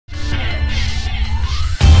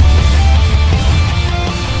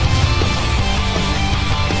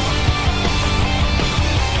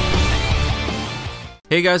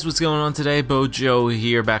Hey guys, what's going on today? BOJoeKO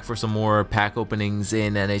here, back for some more pack openings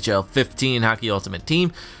in NHL 15 Hockey Ultimate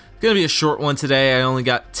Team. Gonna be a short one today. I only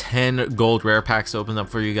got 10 gold rare packs to open up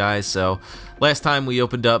for you guys. So last time we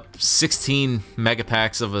opened up 16 mega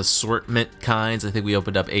packs of assortment kinds. I think we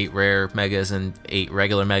opened up 8 rare megas and 8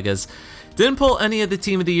 regular megas. Didn't pull any of the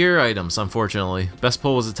Team of the Year items, unfortunately. Best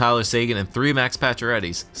pull was a Tyler Seguin and 3 Max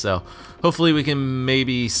Pacioretty's. So hopefully we can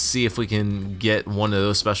maybe see if we can get one of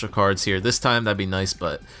those special cards here this time. That'd be nice,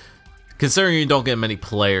 but considering you don't get many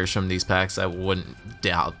players from these packs, I wouldn't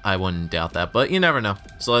doubt that. But you never know.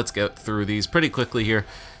 So let's go through these pretty quickly here.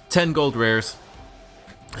 10 gold rares,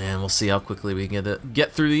 and we'll see how quickly we can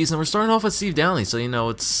get through these. And we're starting off with Steve Downing, so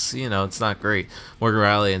it's not great. Morgan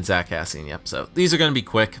Riley and Zach Cassian. Yep. So these are going to be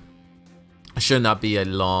quick. It should not be a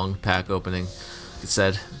long pack opening. Like I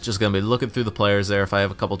said, just going to be looking through the players there. If I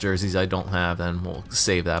have a couple jerseys I don't have, then we'll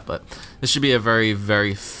save that. But this should be a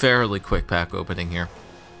very fairly quick pack opening here.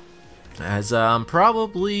 As I'm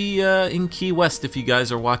probably in Key West if you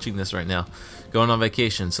guys are watching this right now. Going on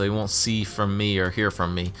vacation, so you won't see from me or hear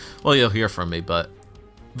from me. Well, you'll hear from me, but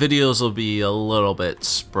videos will be a little bit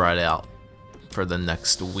spread out for the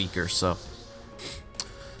next week or so.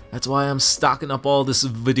 That's why I'm stocking up all this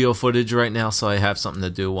video footage right now, so I have something to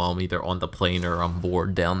do while I'm either on the plane or on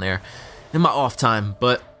board down there in my off time.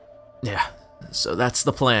 But yeah, so that's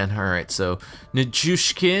the plan. Alright, so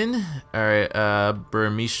Nichushkin, alright,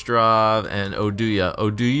 Burmistrov, and Oduya. Oh,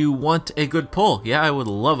 do you want a good pull? Yeah, I would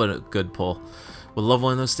love a good pull. Would love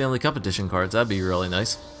one of those Stanley Cup edition cards. That'd be really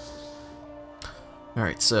nice.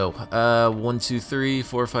 Alright, so 1, 2, 3,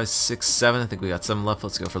 4, 5, 6, 7. I think we got 7 left.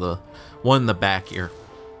 Let's go for the one in the back here.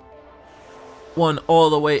 One all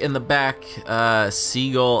the way in the back,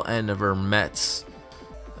 Seagull and Vermette.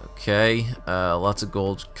 Okay, lots of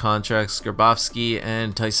gold contracts, Grabowski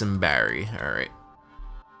and Tyson Barrie. Alright.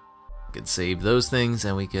 We could save those things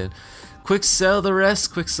and we could quick sell the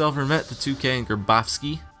rest. Quick sell Vermette, the 2K, and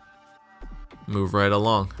Grabowski. Move right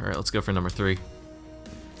along. Alright, let's go for number 3.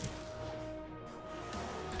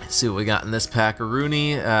 Let's see what we got in this pack.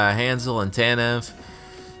 Rooney, Hansel, and Tanev.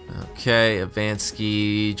 Okay,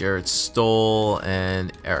 Avansky, Jared Stoll,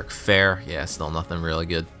 and Eric Fair. Yeah, still nothing really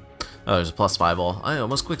good. Oh, there's a +5 all. I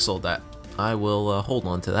almost quick sold that. I will hold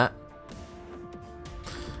on to that.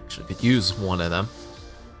 Actually, could use one of them.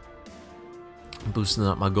 Boosting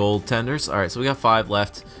up my gold tenders. Alright, so we got 5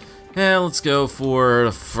 left. And let's go for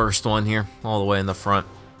the first one here, all the way in the front.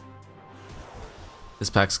 This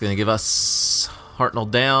pack's going to give us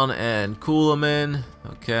Hartnell down and Kuhlman.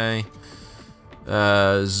 Okay.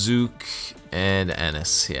 Zook and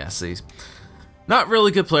Ennis. Yeah, see, not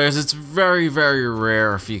really good players. It's very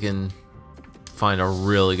rare if you can find a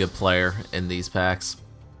really good player in these packs.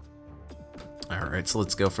 Alright, so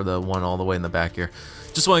let's go for the one all the way in the back here.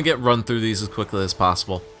 Just want to run through these as quickly as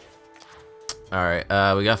possible. Alright,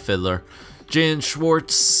 we got Fiddler, Jan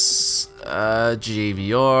Schwartz,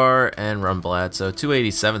 JVR, and Rumblad. So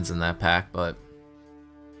 287s in that pack, but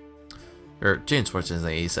or James Schwartz is an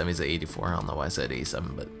 87, he's an 84. I don't know why I said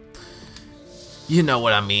 87, but you know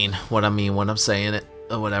what I mean. What I mean when I'm saying it.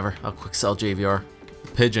 Or whatever. I'll quick sell JVR.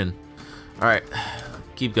 Pigeon. Alright.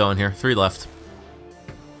 Keep going here. 3 left.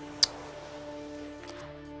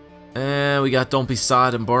 And we got Don't Be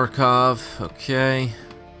Sod and Barkov. Okay.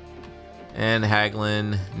 And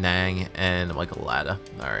Hagelin, Nang, and Michael Latta.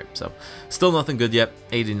 Alright, so still nothing good yet.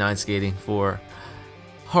 89 skating for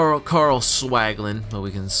Carl Swaglin, but we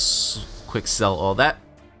can quick sell all that.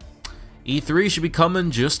 E3 should be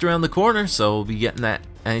coming just around the corner, so we'll be getting that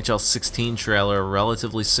NHL 16 trailer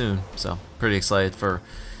relatively soon. So pretty excited for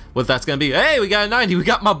what that's gonna be. Hey, we got a 90. We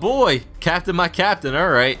got my boy, Captain, my captain. All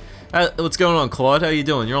right, what's going on, Claude? How you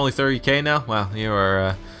doing? You're only 30K now. Wow,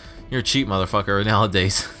 you're a cheap motherfucker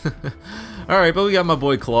nowadays. All right, but we got my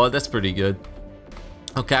boy Claude. That's pretty good.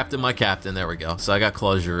 Oh, Captain, my captain. There we go. So I got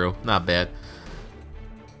Claude Giroux. Not bad.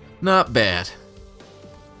 Not bad.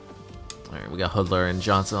 Alright, we got Hudler and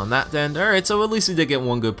Johnson on that end. Alright, so at least we did get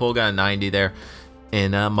one good pull. Got a 90 there.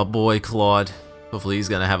 And my boy Claude. Hopefully he's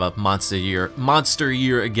going to have a monster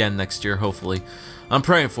year again next year, hopefully. I'm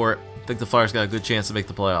praying for it. I think the Flyers got a good chance to make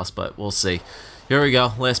the playoffs, but we'll see. Here we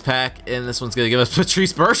go. Last pack, and this one's going to give us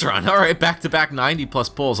Patrice Bergeron. Alright, back-to-back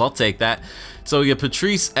 90+ pulls. I'll take that. So we get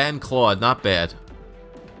Patrice and Claude. Not bad.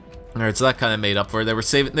 Alright, so that kind of made up for it. They were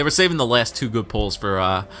saving the last 2 good pulls for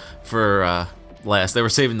last. They were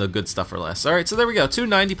saving the good stuff for last. Alright, so there we go. 2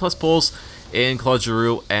 90+ pulls in Claude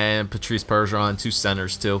Giroux and Patrice Bergeron. 2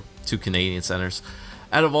 centers, too. 2 Canadian centers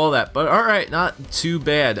out of all that. But alright, not too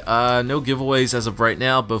bad. No giveaways as of right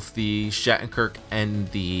now. Both the Shattenkirk and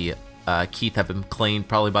the Keith have been claimed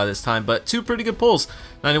probably by this time, but 2 pretty good pulls.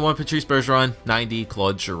 91 Patrice Bergeron, 90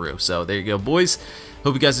 Claude Giroux. So there you go, boys.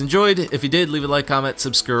 Hope you guys enjoyed. If you did, leave a like, comment,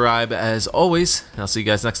 subscribe as always. And I'll see you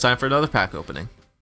guys next time for another pack opening.